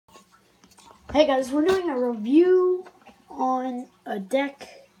Hey guys, we're doing a review on a deck.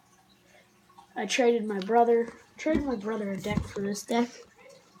 I traded my brother a deck for this deck.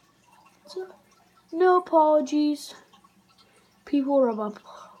 So, no apologies. People are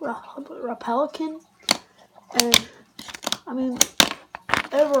Republican. And, I mean,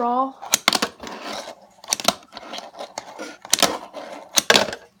 overall,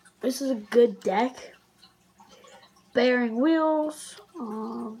 this is a good deck. Bearing wheels,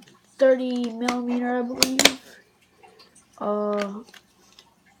 30 millimeter, I believe. I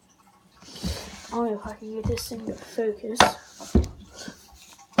don't know if I can get this thing to focus.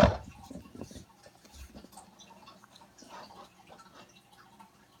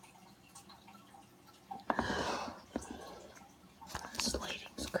 This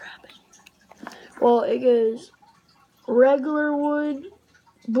lighting's crappy. Well, it goes regular wood,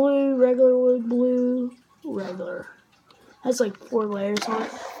 blue, regular wood, blue, regular. Has like 4 layers on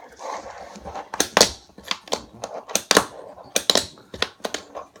it.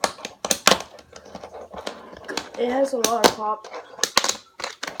 It has a lot of pop.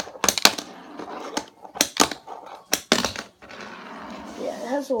 Yeah, it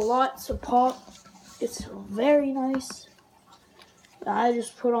has lots of pop. It's very nice. I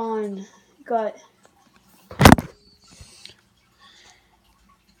just put on,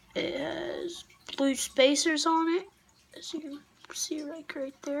 it has blue spacers on it, as you can see right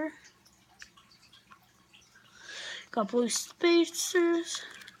there. Got blue spacers.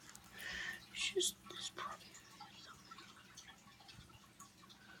 Just this probably.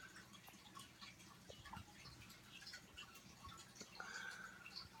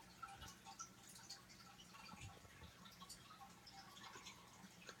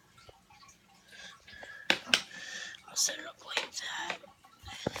 I'll set it up like that.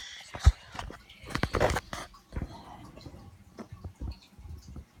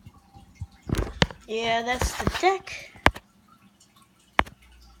 Yeah, that's the deck.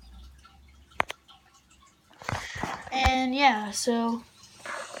 And yeah, so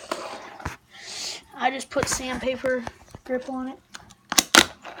I just put sandpaper grip on it.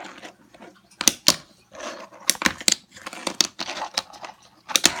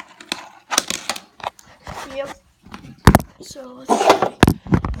 Yep. So let's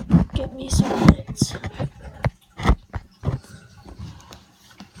get me some hits.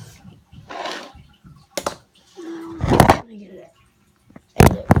 Let me get it.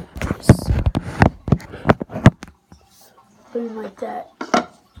 Edit this. Boom, like that.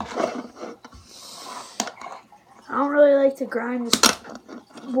 I don't really like to grind this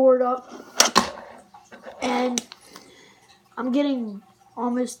board up, and I'm getting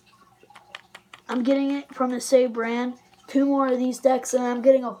it from the same brand. 2 more of these decks, and I'm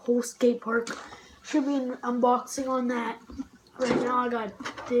getting a whole skate park. Should be an unboxing on that. Right now, I got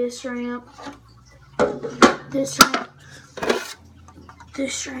this ramp, this ramp,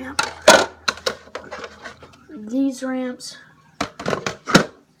 this ramp, these ramps,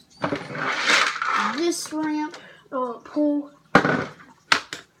 this ramp, pool,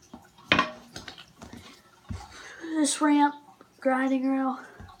 this ramp, grinding rail,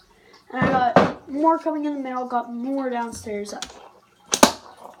 and I got more coming in the mail. Got more downstairs.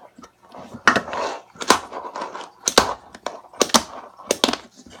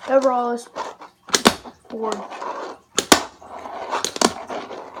 Overall, this board,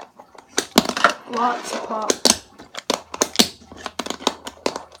 lots of pop.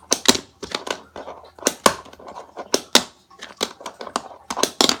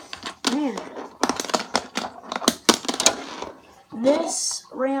 Man, this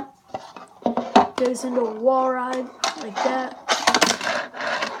ramp goes into a wall ride like that,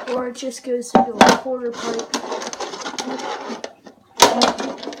 or it just goes into a quarter pipe.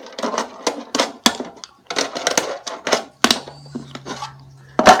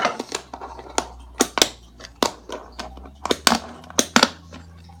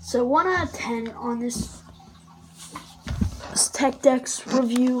 So 1 out of 10 on this Tech Decks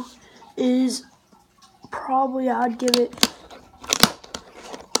review is probably, I'd give it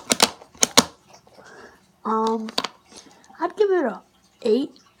a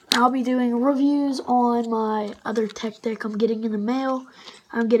 8. I'll be doing reviews on my other tech deck I'm getting in the mail.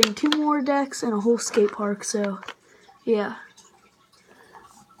 I'm getting 2 more decks and a whole skate park, so yeah.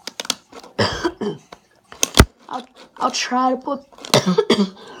 I'll try to put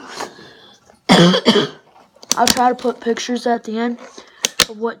I'll try to put pictures at the end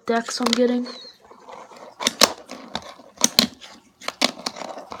of what decks I'm getting.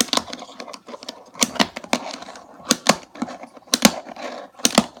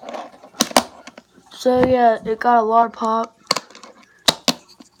 So yeah, it got a lot of pop.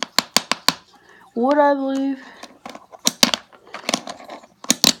 wood, I believe.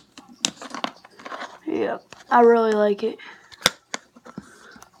 Yeah, I really like it.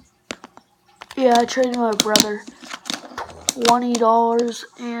 Yeah, I traded my brother $20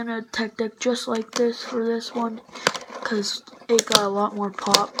 and a tech deck just like this for this one, because it got a lot more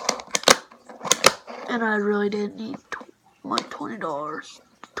pop, and I really didn't need my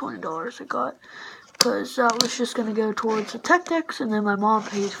 $20 it got, because that was just going to go towards the tech decks, and then my mom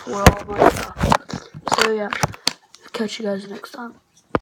pays for all my stuff. So yeah, catch you guys next time.